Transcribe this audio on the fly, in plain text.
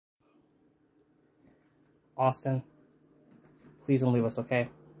Austin, please don't leave us, okay?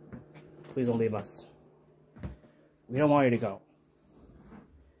 Please don't leave us. We don't want you to go.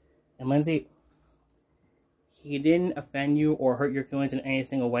 And Lindsay, he didn't offend you or hurt your feelings in any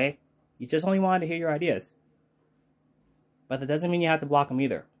single way. He just only wanted to hear your ideas. But that doesn't mean you have to block him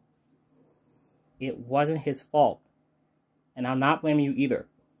either. It wasn't his fault. And I'm not blaming you either.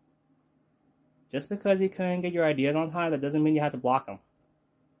 Just because he couldn't get your ideas on time, that doesn't mean you have to block him.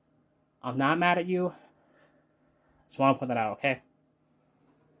 I'm not mad at you. Just want to put that out, okay?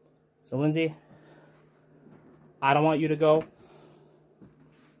 So, Lindsay, I don't want you to go.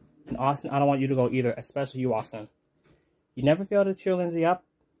 And Austin, I don't want you to go either, especially you, Austin. You never failed to cheer Lindsay up.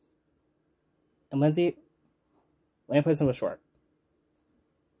 And Lindsay, let me put this in short.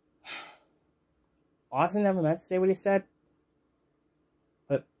 Austin never meant to say what he said.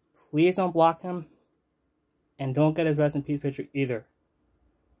 But please don't block him. And don't get his rest in peace picture either.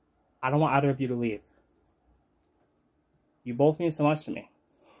 I don't want either of you to leave. You both mean so much to me.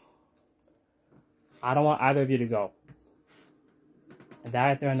 I don't want either of you to go. And that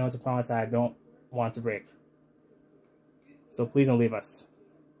right there I know is a promise that I don't want to break. So please don't leave us.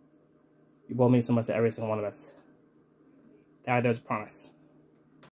 You both mean so much to every single one of us. That right there is a promise.